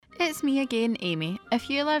It's me again, Amy. If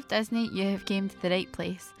you love Disney, you have came to the right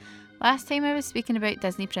place. Last time I was speaking about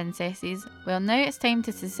Disney princesses. Well, now it's time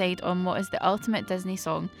to decide on what is the ultimate Disney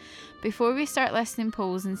song. Before we start listening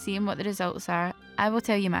polls and seeing what the results are, I will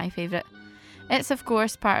tell you my favourite. It's of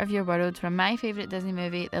course Part of Your World from my favourite Disney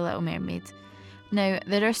movie, The Little Mermaid. Now,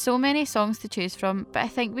 there are so many songs to choose from, but I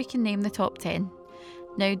think we can name the top 10.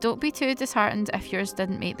 Now, don't be too disheartened if yours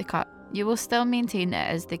didn't make the cut. You will still maintain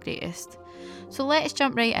it is the greatest. So let's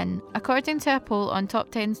jump right in. According to a poll on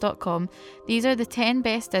top10s.com, these are the 10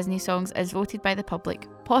 best Disney songs as voted by the public,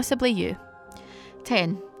 possibly you.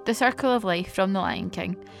 10. The Circle of Life from The Lion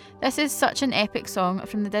King. This is such an epic song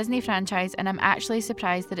from the Disney franchise, and I'm actually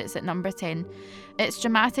surprised that it's at number 10. It's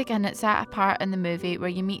dramatic and it's at a part in the movie where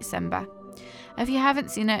you meet Simba. If you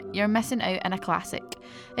haven't seen it, you're missing out on a classic.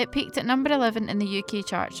 It peaked at number 11 in the UK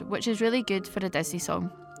charts, which is really good for a Disney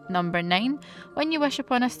song. Number 9, When You Wish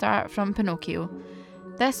Upon a Star from Pinocchio.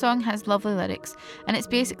 This song has lovely lyrics, and it's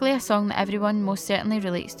basically a song that everyone most certainly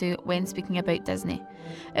relates to when speaking about Disney.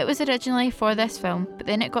 It was originally for this film, but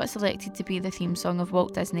then it got selected to be the theme song of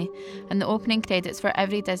Walt Disney and the opening credits for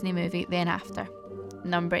every Disney movie then after.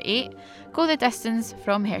 Number 8, Go the Distance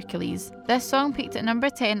from Hercules. This song peaked at number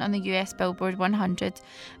 10 on the US Billboard 100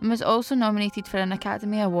 and was also nominated for an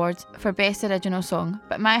Academy Award for Best Original Song,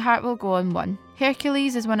 but My Heart Will Go On won.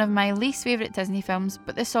 Hercules is one of my least favourite Disney films,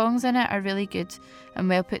 but the songs in it are really good and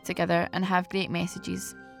well put together and have great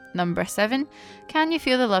messages. Number 7, Can You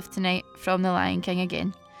Feel the Love Tonight from The Lion King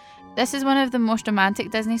again. This is one of the most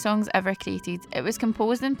romantic Disney songs ever created. It was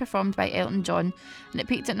composed and performed by Elton John, and it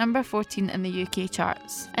peaked at number 14 in the UK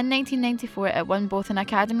charts. In 1994, it won both an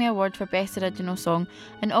Academy Award for Best Original Song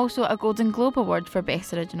and also a Golden Globe Award for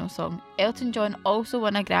Best Original Song. Elton John also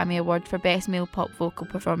won a Grammy Award for Best Male Pop Vocal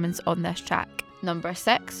Performance on this track. Number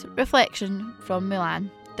 6, Reflection from Mulan.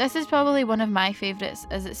 This is probably one of my favourites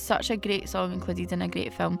as it's such a great song included in a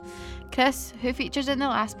great film. Chris, who featured in the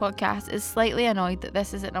last podcast, is slightly annoyed that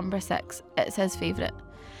this is at number 6. It's his favourite.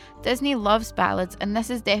 Disney loves ballads, and this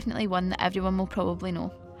is definitely one that everyone will probably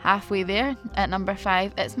know. Halfway there, at number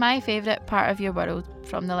 5, it's my favourite Part of Your World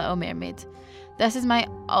from The Little Mermaid. This is my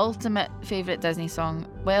ultimate favourite Disney song,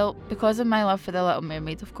 well, because of my love for The Little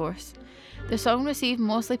Mermaid, of course. The song received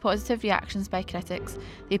mostly positive reactions by critics.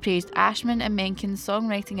 They praised Ashman and Menken's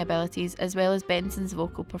songwriting abilities as well as Benson's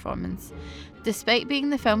vocal performance. Despite being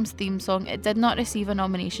the film's theme song, it did not receive a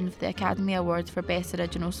nomination for the Academy Award for Best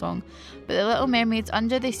Original Song, but The Little Mermaid's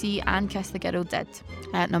Under the Sea and Kiss the Girl did.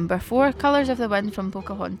 At number 4, Colours of the Wind from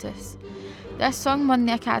Pocahontas. This song won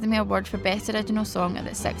the Academy Award for Best Original Song at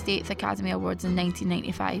the 68th Academy Awards in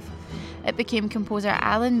 1995. It became composer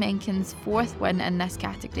Alan Menken's 4th win in this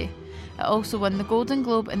category. It also won the Golden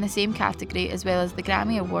Globe in the same category as well as the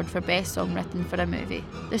Grammy Award for Best Song Written for a Movie.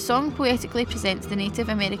 The song poetically presents the Native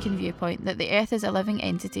American viewpoint that the earth is a living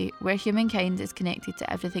entity where humankind is connected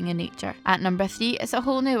to everything in nature. At number 3, It's a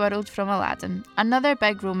Whole New World from Aladdin, another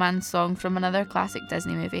big romance song from another classic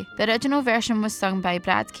Disney movie. The original version was sung by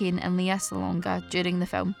Brad Kane and Lea Salonga during the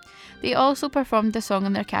film. They also performed the song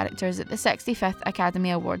and their characters at the 65th Academy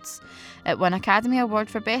Awards. It won Academy Award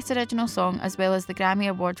for Best Original Song as well as the Grammy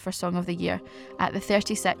Award for Song of the Year at the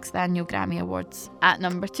 36th Annual Grammy Awards. At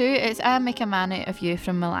number 2, it's I Make a Man Out of You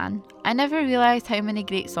from Mulan. I never realised how many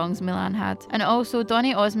great songs Mulan had, and also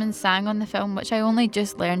Donny Osmond sang on the film, which I only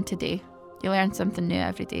just learned today. You learn something new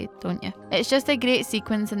every day, don't you? It's just a great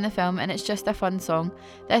sequence in the film and it's just a fun song.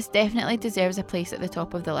 This definitely deserves a place at the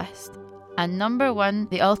top of the list. And number 1,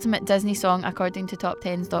 the ultimate Disney song according to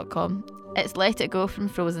top10s.com. It's Let It Go from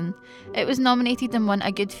Frozen. It was nominated and won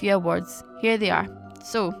a good few awards. Here they are.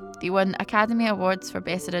 So, they won Academy Awards for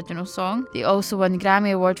Best Original Song. They also won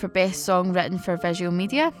Grammy Award for Best Song Written for Visual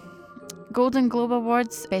Media. Golden Globe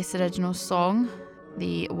Awards, Best Original Song,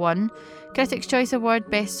 they won. Critics' Choice Award,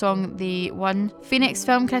 Best Song, they won. Phoenix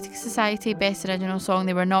Film Critics Society, Best Original Song,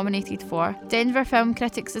 they were nominated for. Denver Film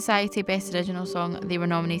Critics Society, Best Original Song, they were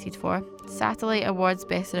nominated for. Satellite Awards,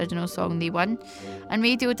 Best Original Song, they won. And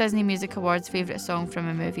Radio Disney Music Awards, Favourite Song from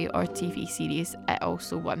a Movie or TV Series, it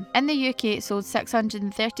also won. In the UK, it sold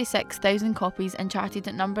 636,000 copies and charted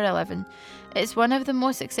at number 11. It's one of the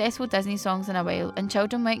most successful Disney songs in a while, and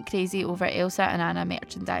children went crazy over Elsa and Anna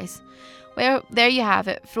merchandise. Well, there you have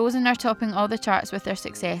it. Frozen are topping all the charts with their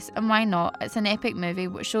success, and why not? It's an epic movie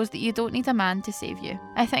which shows that you don't need a man to save you.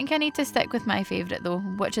 I think I need to stick with my favourite though,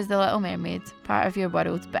 which is The Little Mermaid, Part of Your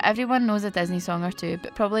World, but everyone knows a Disney song or two,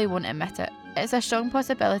 but probably won't admit it. It's a strong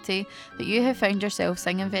possibility that you have found yourself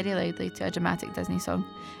singing very loudly to a dramatic Disney song.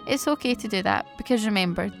 It's okay to do that, because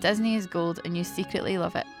remember, Disney is gold and you secretly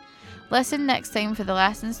love it. Listen next time for the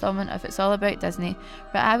last instalment of It's All About Disney,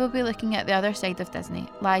 where I will be looking at the other side of Disney,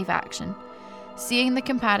 live action, seeing the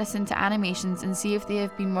comparison to animations and see if they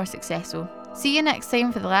have been more successful. See you next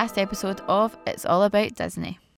time for the last episode of It's All About Disney.